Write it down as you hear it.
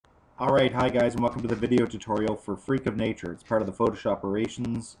Alright, hi guys, and welcome to the video tutorial for Freak of Nature. It's part of the Photoshop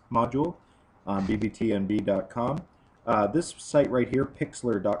Operations module on BBTNB.com. This site right here,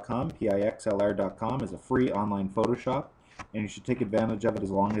 pixlr.com, Pixlr.com, is a free online Photoshop, and you should take advantage of it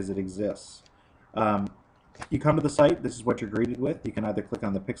as long as it exists. You come to the site, this is what you're greeted with. You can either click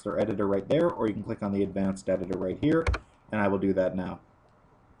on the Pixlr editor right there, or you can click on the advanced editor right here, and I will do that now.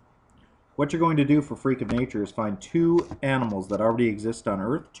 What you're going to do for Freak of Nature is find two animals that already exist on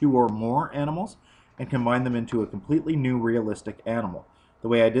Earth, two or more animals, and combine them into a completely new realistic animal. The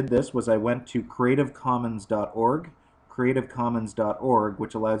way I did this was I went to creativecommons.org,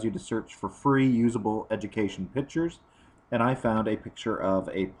 which allows you to search for free usable education pictures, and I found a picture of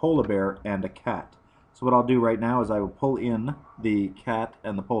a polar bear and a cat. So what I'll do right now is I will pull in the cat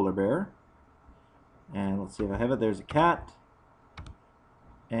and the polar bear, and let's see if I have it. There's a cat.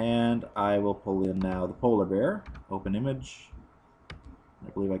 And I will pull in now the polar bear. Open image. I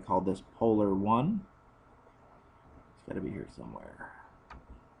believe I called this Polar 1. It's got to be here somewhere.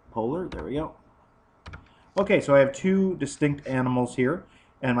 Polar, there we go. Okay, so I have two distinct animals here,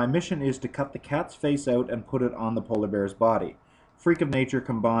 and my mission is to cut the cat's face out and put it on the polar bear's body. Freak of Nature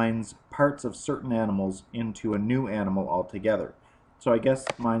combines parts of certain animals into a new animal altogether. So I guess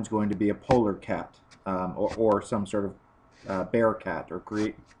mine's going to be a polar cat, or some sort of bear cat or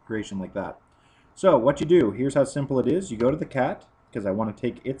creation like that. So what you do, here's how simple it is. You go to the cat, because I want to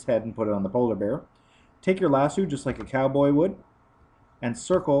take its head and put it on the polar bear. Take your lasso just like a cowboy would and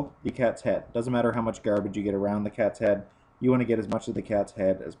circle the cat's head. Doesn't matter how much garbage you get around the cat's head, you want to get as much of the cat's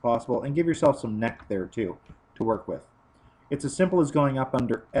head as possible, and give yourself some neck there too to work with. It's as simple as going up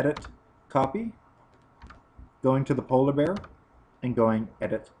under Edit, Copy, going to the polar bear, and going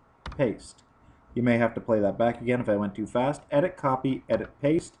Edit, Paste. You may have to play that back again if I went too fast. Edit, copy, edit,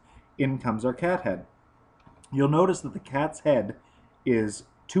 paste. In comes our cat head. You'll notice that the cat's head is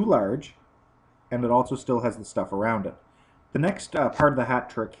too large, and it also still has the stuff around it. The next part of the hat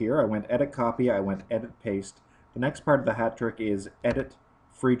trick here, I went edit, copy, I went edit, paste. The next part of the hat trick is edit,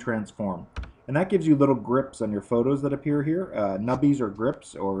 free transform. And that gives you little grips on your photos that appear here, nubbies or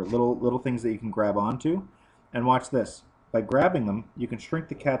grips or little things that you can grab onto. And watch this. By grabbing them, you can shrink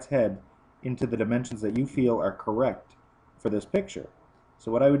the cat's head into the dimensions that you feel are correct for this picture.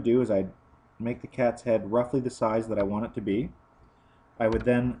 So what I would do is I'd make the cat's head roughly the size that I want it to be. I would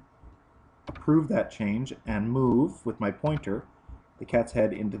then approve that change and move with my pointer the cat's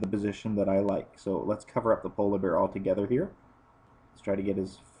head into the position that I like. So let's cover up the polar bear altogether here. Let's try to get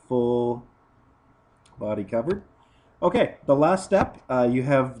his full body covered. Okay, the last step, you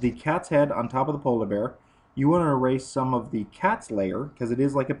have the cat's head on top of the polar bear. You want to erase some of the cat's layer because it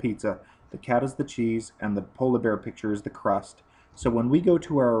is like a pizza. The cat is the cheese and the polar bear picture is the crust. So when we go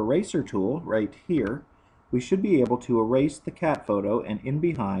to our eraser tool right here, we should be able to erase the cat photo, and in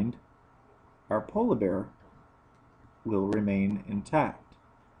behind, our polar bear will remain intact.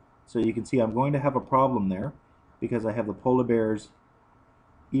 So you can see I'm going to have a problem there because I have the polar bear's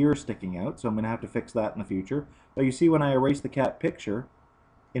ear sticking out, so I'm going to have to fix that in the future. But you see when I erase the cat picture,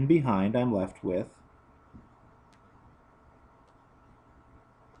 in behind I'm left with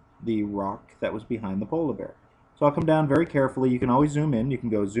the rock that was behind the polar bear. So I'll come down very carefully. You can always zoom in. You can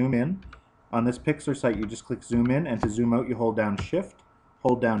go zoom in. On this Pixlr site, you just click zoom in, and to zoom out, you hold down shift,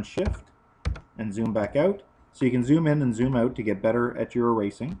 and zoom back out. So you can zoom in and zoom out to get better at your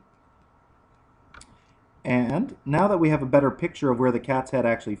erasing. And now that we have a better picture of where the cat's head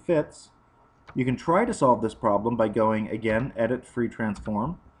actually fits, you can try to solve this problem by going, again, edit, free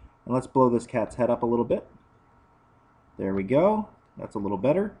transform. And let's blow this cat's head up a little bit. There we go. That's a little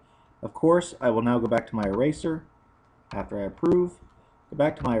better. Of course, I will now go back to my eraser after I approve. Go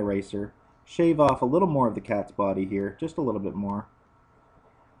back to my eraser, shave off a little more of the cat's body here, just a little bit more.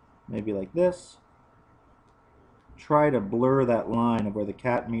 Maybe like this. Try to blur that line of where the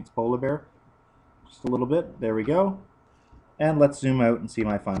cat meets polar bear. Just a little bit. There we go. And let's zoom out and see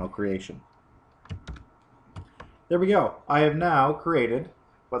my final creation. There we go. I have now created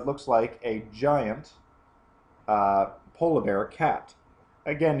what looks like a giant polar bear cat.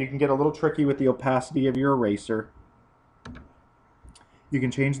 Again, you can get a little tricky with the opacity of your eraser. You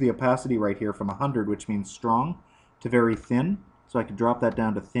can change the opacity right here from 100, which means strong, to very thin. So I can drop that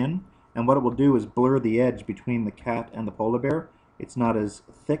down to thin. And what it will do is blur the edge between the cat and the polar bear. It's not as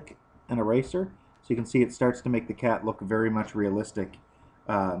thick an eraser. So you can see it starts to make the cat look very much realistic,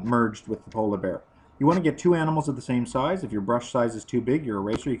 merged with the polar bear. You want to get two animals of the same size. If your brush size is too big, your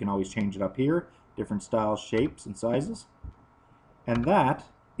eraser, you can always change it up here. Different styles, shapes, and sizes. And that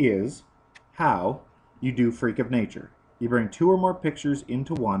is how you do Freak of Nature. You bring two or more pictures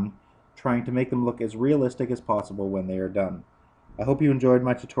into one, trying to make them look as realistic as possible when they are done. I hope you enjoyed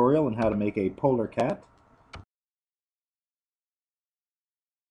my tutorial on how to make a polar cat.